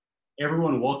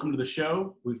Everyone, welcome to the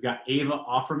show. We've got Ava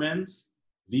Offermans,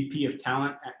 VP of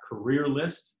Talent at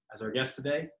CareerList, as our guest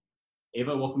today.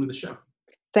 Ava, welcome to the show.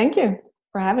 Thank you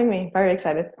for having me. Very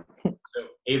excited. So,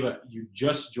 Ava, you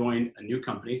just joined a new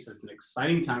company, so it's an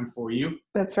exciting time for you.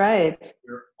 That's right.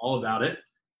 We're all about it.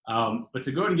 But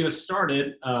to go ahead and get us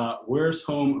started, where's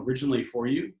home originally for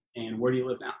you, and where do you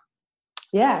live now?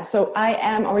 Yeah, so I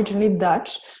am originally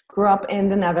Dutch, grew up in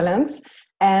the Netherlands,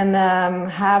 and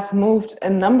have moved a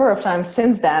number of times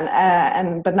since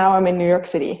then. But now I'm in New York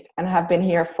City and have been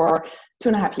here for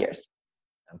 2.5 years.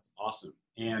 That's awesome.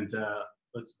 And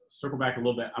let's circle back a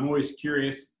little bit. I'm always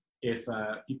curious if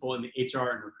people in the HR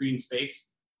and recruiting space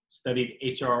studied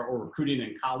HR or recruiting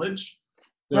in college.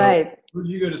 So right. Where did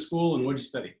you go to school and what did you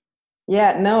study?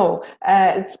 Yeah, no,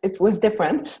 it was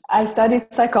different. I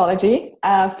studied psychology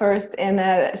first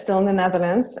still in the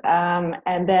Netherlands,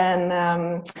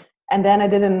 and then I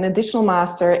did an additional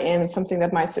master in something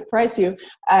that might surprise you,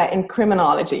 in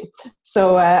criminology.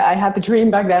 So I had the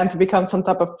dream back then to become some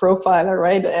type of profiler,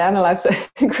 right? Analyze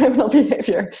criminal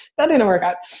behavior. That didn't work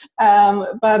out.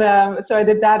 So I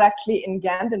did that actually in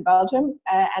Ghent in Belgium,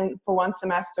 and for 1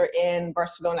 semester in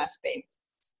Barcelona, Spain.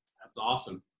 That's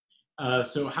awesome.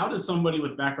 So how does somebody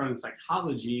with background in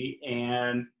psychology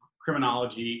and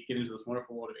criminology get into this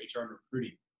wonderful world of HR and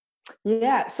recruiting?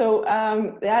 Yeah, so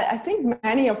I think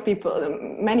many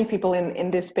people in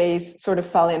this space sort of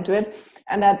fell into it,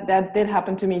 and that did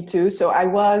happen to me too. So I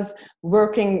was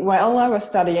working while I was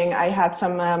studying. I had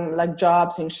some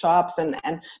jobs in shops and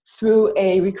through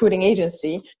a recruiting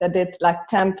agency that did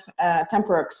temp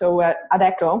work. So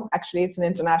Adecco, actually, it's an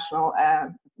international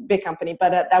big company,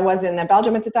 but that was in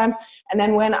Belgium at the time. And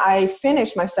then when I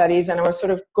finished my studies and I was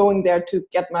sort of going there to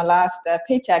get my last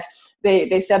paycheck,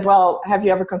 they said, well, have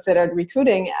you ever considered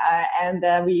recruiting?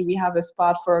 We have a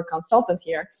spot for a consultant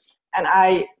here. And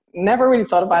I never really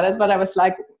thought about it, but I was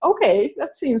like, okay,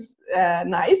 that seems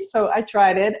nice. So I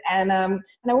tried it. And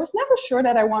I was never sure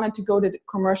that I wanted to go to the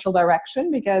commercial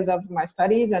direction because of my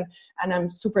studies. And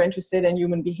I'm super interested in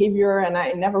human behavior. And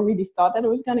I never really thought that I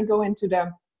was going to go into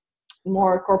the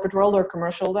more corporate world or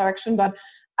commercial direction, but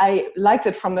I liked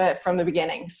it from the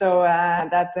beginning. So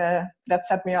that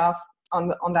set me off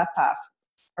on that path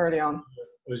early on.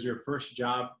 Was your first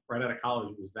job right out of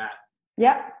college? Was that?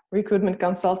 Yeah, recruitment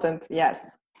consultant.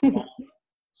 Yes.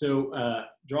 So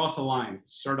draw us a line.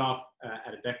 Start off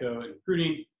at Adecco in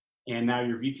recruiting, and now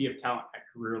you're VP of Talent at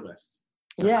CareerList.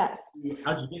 So yes.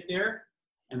 How'd you get there?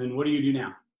 And then what do you do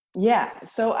now? Yeah,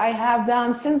 so I have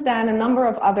done since then a number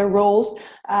of other roles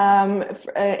in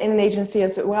an agency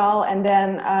as well, and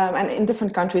then and in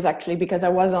different countries actually, because I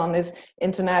was on this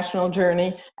international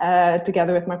journey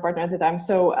together with my partner at the time.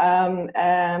 So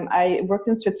I worked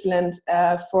in Switzerland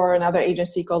for another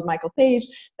agency called Michael Page.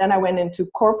 Then I went into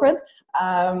corporate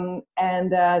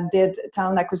and did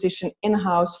talent acquisition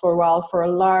in-house for a while for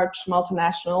a large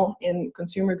multinational in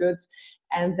consumer goods.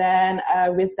 And then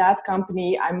with that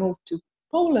company, I moved to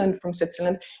Poland from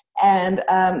Switzerland, and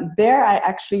there I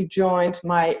actually joined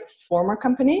my former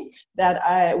company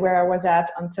where I was at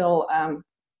until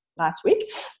last week,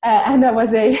 and that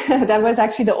was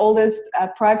actually the oldest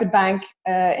private bank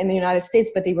in the United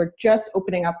States, but they were just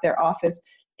opening up their office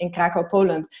in Krakow,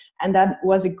 Poland, and that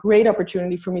was a great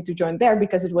opportunity for me to join there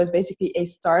because it was basically a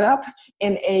startup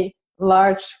in a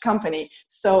large company.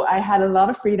 So I had a lot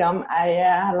of freedom. I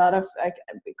had a lot of I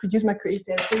could use my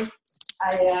creativity.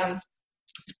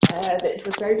 It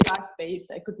was very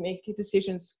fast-paced. I could make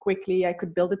decisions quickly. I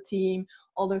could build a team,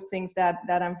 all those things that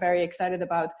I'm very excited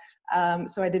about.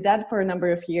 So I did that for a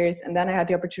number of years. And then I had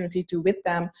the opportunity to, with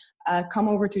them, come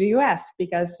over to the US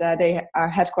because they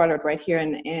are headquartered right here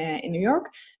in New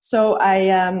York. So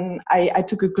I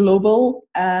took a global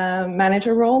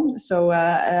manager role. So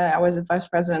I was a vice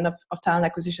president of talent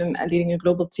acquisition and leading a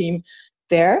global team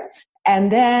there.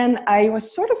 And then I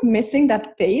was sort of missing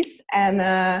that pace and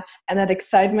that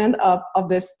excitement of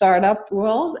the startup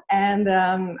world. And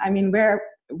I mean,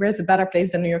 where's a better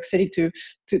place than New York City to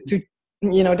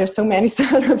there's so many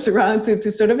startups around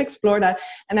to sort of explore that.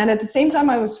 And then at the same time,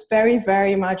 I was very,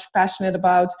 very much passionate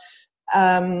about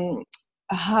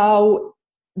how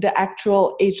the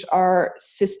actual HR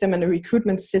system and the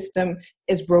recruitment system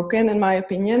is broken, in my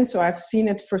opinion. So I've seen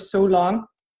it for so long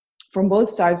from both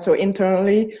sides. So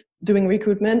internally doing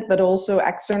recruitment, but also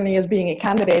externally as being a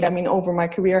candidate. I mean, over my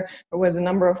career, there was a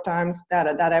number of times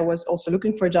that I was also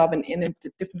looking for a job in a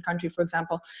different country, for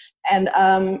example. And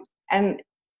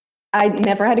I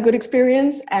never had a good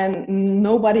experience, and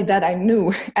nobody that I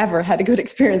knew ever had a good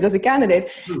experience as a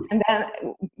candidate. And then,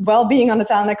 while being on the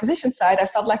talent acquisition side, I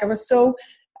felt like I was so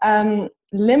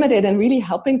limited in really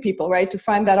helping people, right, to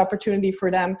find that opportunity for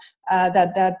them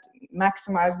that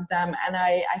maximizes them. And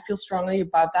I feel strongly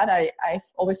about that. I've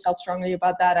always felt strongly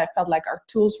about that. I felt like our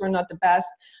tools were not the best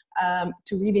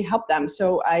to really help them.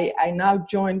 So I now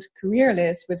joined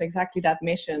CareerList with exactly that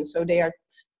mission. So they are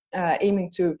aiming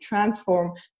to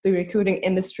transform the recruiting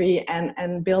industry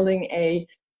and building a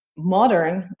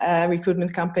modern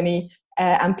recruitment company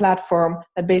and platform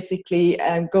that basically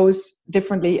goes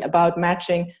differently about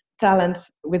matching talent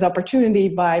with opportunity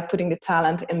by putting the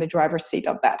talent in the driver's seat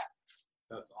of that.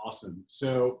 That's awesome.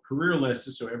 So CareerList,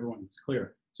 just so everyone's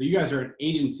clear. So you guys are an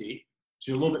agency,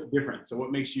 so you're a little bit different. So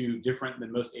what makes you different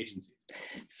than most agencies?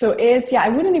 So I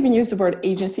wouldn't even use the word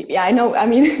agency. Yeah, I know. I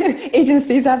mean,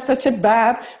 agencies have such a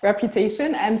bad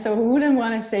reputation. And so we wouldn't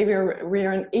want to say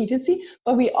we're an agency,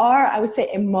 but we are, I would say,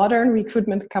 a modern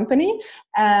recruitment company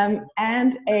and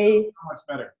a... So much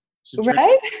better.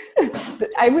 Right?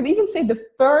 I would even say the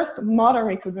first modern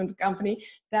recruitment company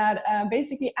that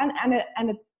basically, and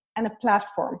a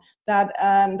platform that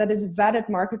is a vetted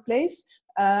marketplace,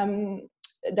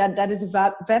 that is a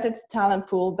vetted talent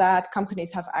pool that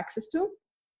companies have access to.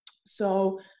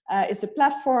 So it's a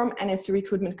platform and it's a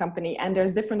recruitment company, and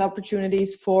there's different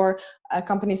opportunities for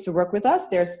companies to work with us.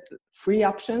 There's free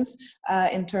options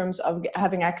in terms of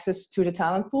having access to the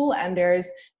talent pool, and there's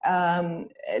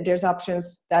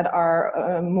options that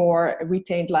are more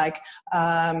retained, like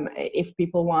if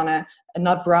people want to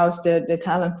not browse the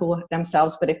talent pool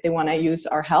themselves, but if they want to use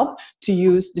our help to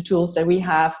use the tools that we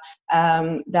have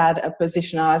that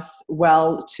position us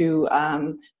well to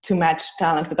match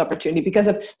talent with opportunity. Because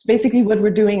of basically what we're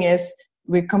doing is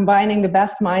we're combining the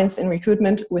best minds in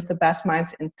recruitment with the best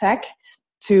minds in tech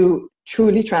to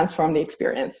truly transform the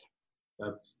experience.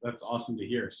 That's awesome to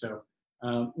hear. So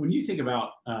when you think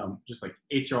about just like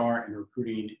HR and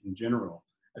recruiting in general,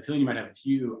 I feel you might have a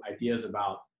few ideas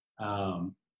about,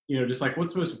 just like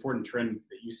what's the most important trend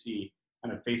that you see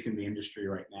kind of facing the industry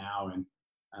right now? And,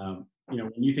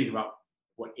 when you think about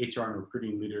what HR and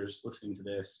recruiting leaders listening to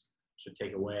this should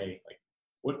take away, like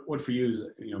what for you is,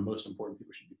 most important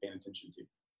people should be paying attention to?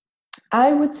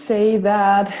 I would say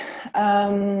that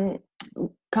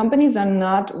companies are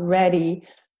not ready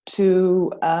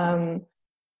to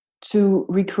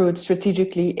recruit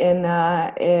strategically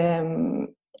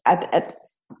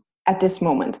at this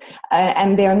moment,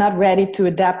 and they are not ready to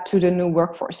adapt to the new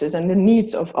workforces and the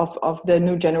needs of the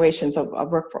new generations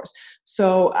of workforce.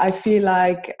 So I feel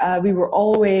like we were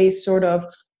always sort of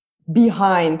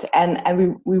behind, and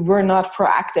we were not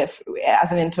proactive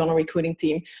as an internal recruiting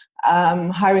team.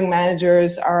 Hiring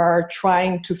managers are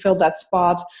trying to fill that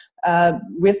spot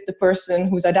with the person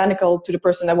who's identical to the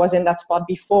person that was in that spot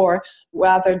before,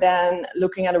 rather than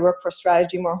looking at a workforce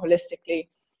strategy more holistically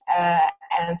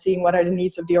and seeing what are the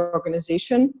needs of the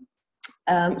organization.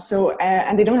 And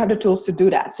they don't have the tools to do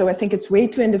that. So I think it's way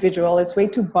too individual. It's way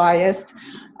too biased.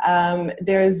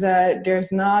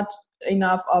 There's not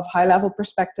enough of high-level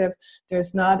perspective.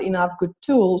 There's not enough good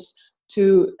tools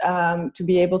to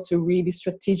be able to really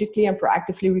strategically and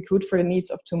proactively recruit for the needs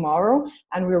of tomorrow,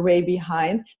 and we're way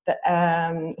behind.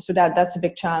 So that's a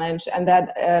big challenge, and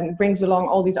that brings along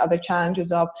all these other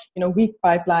challenges of weak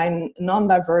pipeline,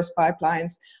 non-diverse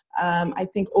pipelines. I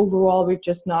think overall we're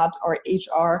just not, our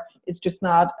HR is just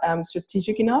not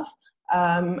strategic enough,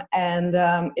 and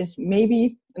is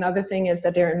maybe another thing is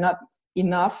that they're not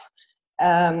enough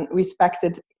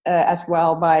respected as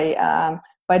well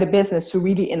by the business to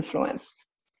really influence.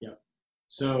 Yeah.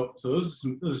 So those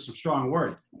are some strong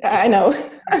words. I know.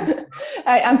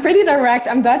 I'm pretty direct.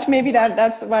 I'm Dutch. Maybe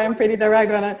that's why I'm pretty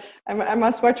direct. I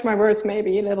must watch my words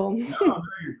maybe a little. No,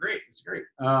 you're great. It's great.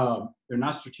 They're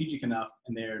not strategic enough,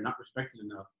 and they're not respected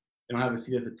enough. They don't have a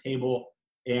seat at the table.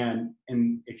 And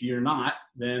if you're not,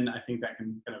 then I think that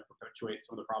can kind of perpetuate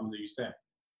some of the problems that you said.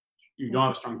 You don't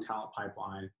have a strong talent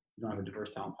pipeline. You don't have a diverse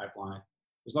talent pipeline.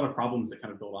 There's a lot of problems that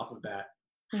kind of build off of that.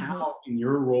 Mm-hmm. How, in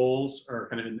your roles, or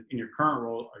kind of in your current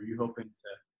role, are you hoping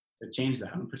to change that?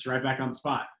 I'm going to put you right back on the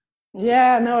spot.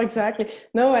 Yeah, no, exactly.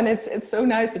 No, and it's so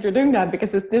nice that you're doing that,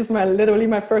 because this is literally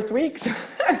my first week.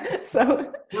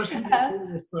 So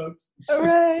folks.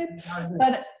 Right.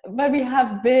 But we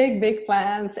have big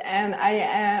plans, and I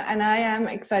am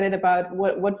excited about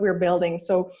what we're building.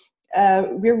 So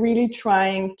we're really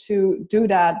trying to do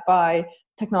that by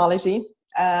technology.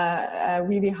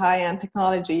 Really high-end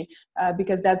technology,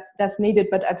 because that's needed,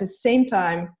 but at the same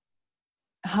time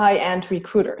high-end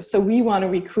recruiters. So we want to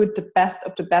recruit the best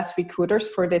of the best recruiters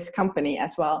for this company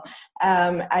as well.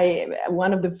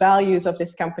 One of the values of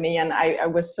this company, and I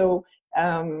was so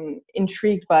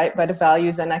intrigued by the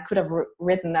values, and I could have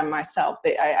written them myself.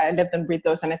 I lived and breathed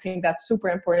those, and I think that's super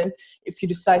important if you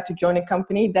decide to join a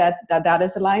company that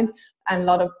is aligned. And a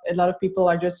lot of people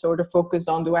are just sort of focused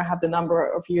on, do I have the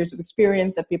number of years of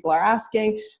experience that people are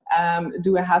asking?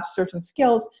 Do I have certain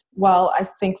skills? Well, I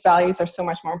think values are so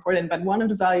much more important. But one of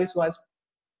the values was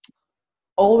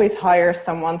always hire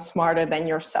someone smarter than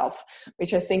yourself,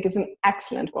 which I think is an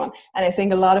excellent one. And I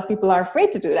think a lot of people are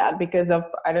afraid to do that because of,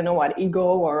 I don't know what, ego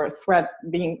or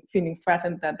feeling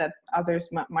threatened that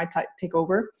others might take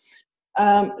over.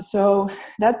 So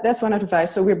that's one of the values.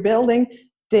 So we're building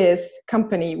this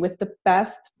company with the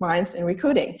best minds in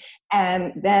recruiting,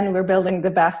 and then we're building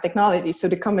the best technology. So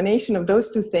the combination of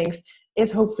those two things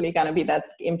is hopefully going to be that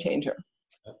game changer.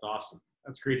 That's awesome.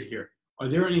 That's great to hear. Are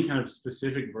there any kind of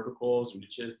specific verticals or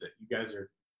niches that you guys are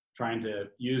trying to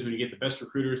use when you get the best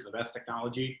recruiters, the best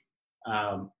technology?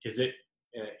 Is it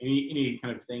any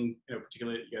kind of thing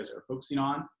particularly that you guys are focusing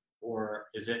on, or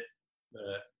is it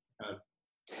the kind of?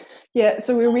 Yeah,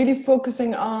 so we're really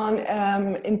focusing on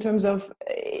in terms of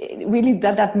really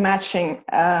that matching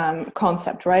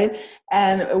concept, right?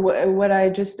 And what I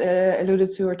just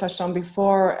alluded to or touched on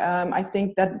before, I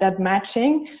think that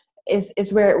matching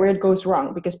is where it goes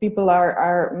wrong, because people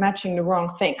are matching the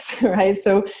wrong things, right?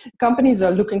 So companies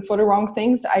are looking for the wrong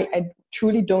things. I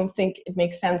truly don't think it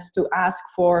makes sense to ask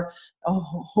for a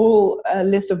whole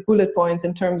list of bullet points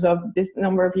in terms of this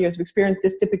number of years of experience,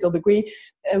 this typical degree.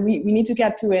 We need to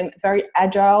get to a very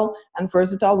agile and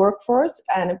versatile workforce,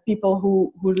 and people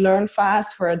who learn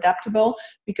fast, who are adaptable,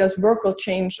 because work will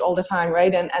change all the time,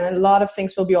 right? And a lot of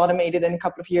things will be automated in a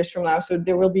couple of years from now. So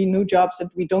there will be new jobs that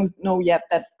we don't know yet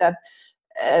that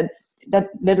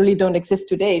literally don't exist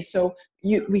today. So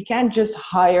we can't just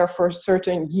hire for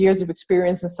certain years of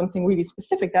experience and something really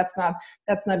specific. That's not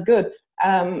good.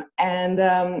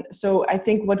 So I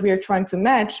think what we are trying to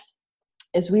match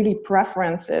is really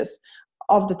preferences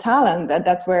of the talent.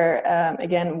 That's where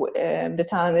the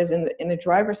talent is in the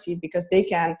driver's seat, because they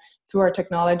can, through our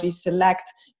technology, select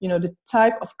the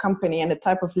type of company and the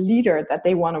type of leader that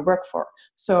they want to work for.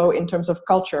 So in terms of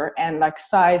culture and like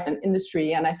size and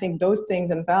industry, and I think those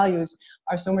things and values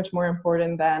are so much more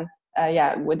important than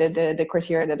with the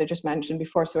criteria that I just mentioned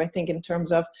before. So I think in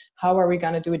terms of how are we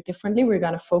going to do it differently, we're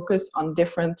going to focus on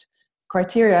different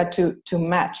criteria to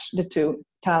match the two,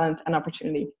 talent and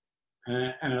opportunity.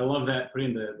 And I love that,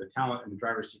 putting the talent in the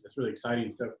driver's seat. That's really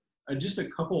exciting. So just a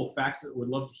couple of facts that would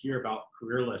love to hear about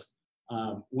CareerList.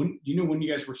 Do you know when you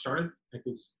guys were started?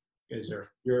 Because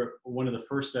you're one of the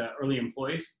first early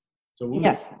employees. So when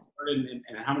yes. was started, and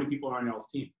how many people are on y'all's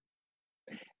team?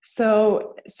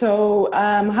 So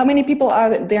how many people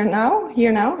are there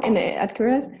here now at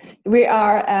CareerList? We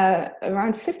are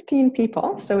around 15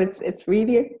 people, so it's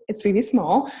really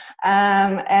small. So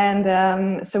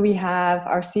we have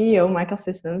our CEO Michael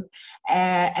Sissons,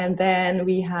 and then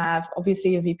we have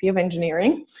obviously a VP of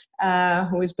engineering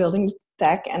who is building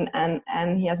tech,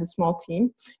 and he has a small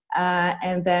team,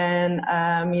 and then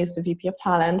he is the VP of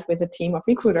talent with a team of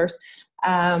recruiters.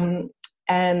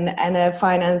 And a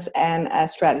finance and a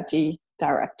strategy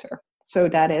director. So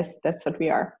that's what we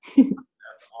are.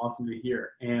 That's awesome to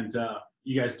hear. And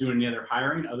you guys doing any other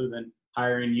hiring other than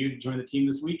hiring you to join the team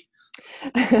this week?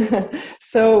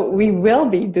 So we will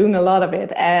be doing a lot of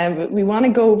it. We want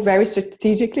to go very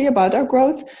strategically about our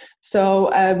growth.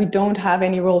 So we don't have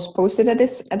any roles posted at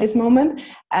this moment,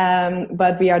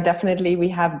 but we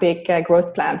have big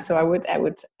growth plans. So I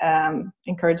would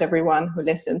encourage everyone who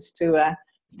listens to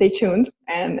stay tuned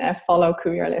and follow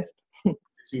CareerList.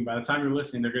 By the time you're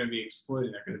listening, they're going to be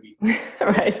exploding. They're going to be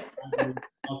right.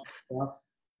 Awesome stuff.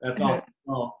 That's awesome.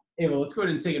 Well, Ava, let's go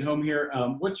ahead and take it home here.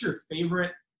 What's your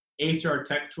favorite HR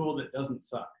tech tool that doesn't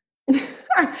suck?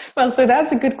 Well, so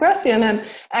that's a good question, and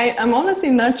I'm honestly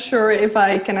not sure if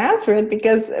I can answer it,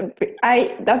 because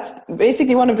that's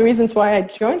basically one of the reasons why I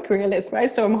joined CareerList, right?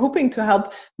 So I'm hoping to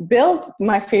help build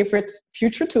my favorite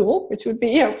future tool, which would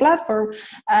be a platform.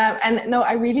 And no,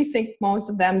 I really think most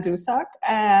of them do suck.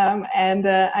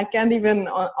 I can't even,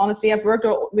 honestly, I've worked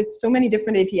with so many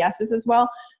different ATSs as well,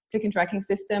 applicant tracking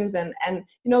systems, and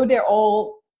they're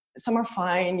all, some are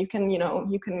fine. You can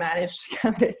manage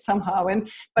candidates somehow,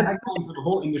 but for the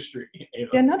whole industry, Ava.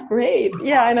 They're not great.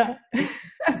 Yeah, I know.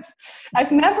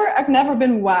 I've never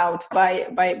been wowed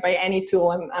by any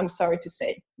tool. I'm sorry to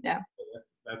say. Yeah.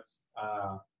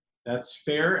 That's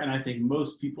fair, and I think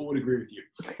most people would agree with you.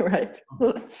 Right.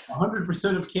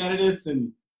 100% of candidates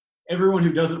and everyone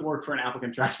who doesn't work for an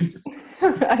applicant tracking system.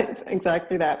 Right.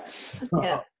 Exactly that.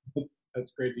 Yeah.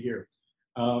 That's great to hear.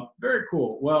 Very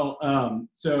cool. Well,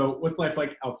 so what's life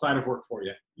like outside of work for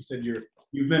you? You said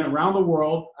you've been around the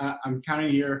world. I'm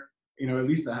counting here, at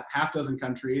least a half dozen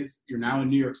countries. You're now in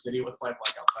New York City. What's life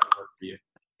like outside of work for you?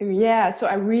 Yeah, so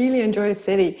I really enjoy the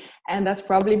city. And that's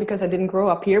probably because I didn't grow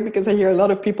up here, because I hear a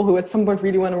lot of people who at some point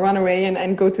really want to run away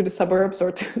and go to the suburbs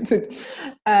or to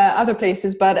other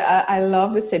places. But I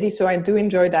love the city, so I do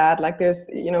enjoy that. Like there's,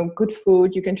 good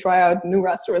food. You can try out new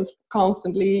restaurants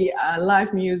constantly,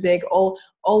 live music, all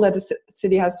that the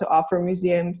city has to offer,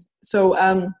 museums. So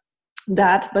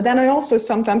but then I also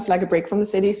sometimes like a break from the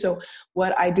city. So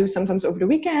what I do sometimes over the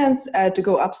weekends to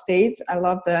go upstate, I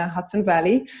love the Hudson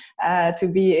Valley, to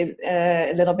be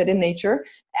a little bit in nature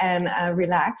and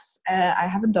relax. I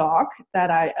have a dog that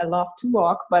I love to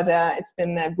walk, but it's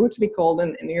been brutally cold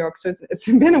in New York, so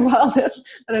it's been a while that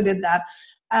I did that.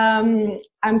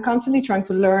 I'm constantly trying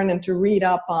to learn and to read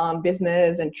up on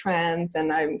business and trends,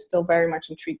 and I'm still very much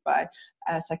intrigued by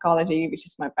psychology, which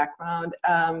is my background,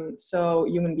 so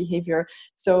human behavior.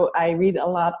 So I read a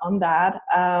lot on that.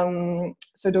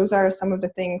 So those are some of the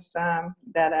things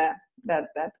that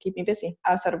keep me busy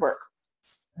outside of work.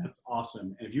 That's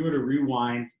awesome. And if you were to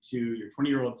rewind to your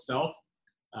 20-year-old self,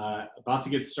 about to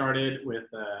get started with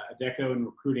Adecco and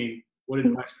recruiting, what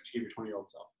advice would you give your 20-year-old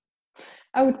self?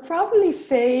 I would probably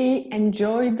say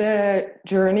enjoy the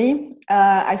journey.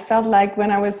 I felt like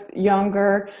when I was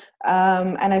younger,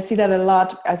 and I see that a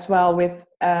lot as well with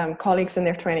colleagues in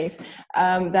their 20s,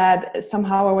 that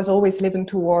somehow I was always living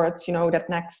towards, that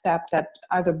next step, that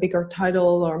either bigger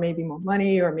title or maybe more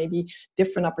money or maybe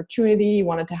different opportunity,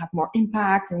 wanted to have more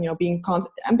impact and, being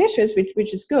ambitious,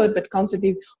 which is good, but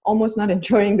constantly almost not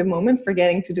enjoying the moment,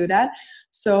 forgetting to do that.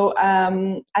 So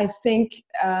I think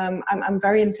I'm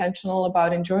very intentional about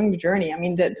enjoying the journey. I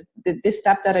mean, this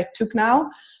step that I took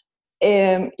now,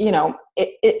 it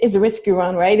is a risky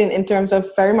one, right? In terms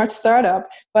of very much startup,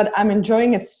 but I'm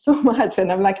enjoying it so much.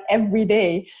 And I'm like, every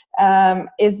day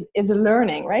is a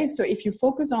learning, right? So if you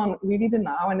focus on really the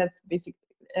now, and that's basically,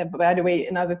 by the way,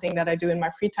 another thing that I do in my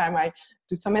free time, I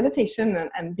do some meditation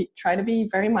and try to be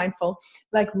very mindful,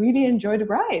 like really enjoy the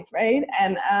ride, right?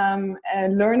 And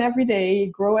learn every day,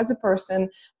 grow as a person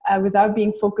without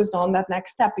being focused on that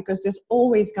next step, because there's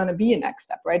always going to be a next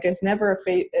step, right? There's never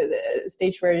a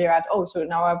stage where you're at, oh, so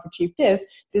now I've achieved this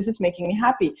is making me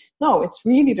happy. No, it's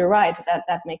really the ride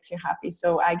that makes you happy.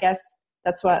 So I guess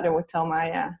that's what I would tell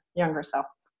my younger self.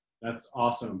 That's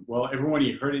awesome. Well, everyone,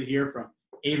 you heard it here from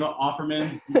Ava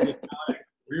Offerman,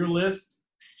 careerist.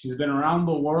 She's been around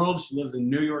the world. She lives in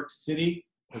New York City.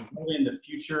 We're in the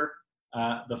future.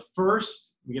 The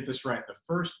first, we get this right, the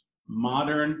first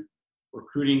modern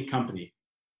recruiting company.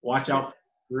 Watch out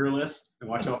for careerist and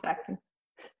watch out. Exactly.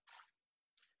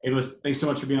 Ava, thanks so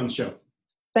much for being on the show.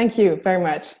 Thank you very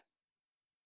much.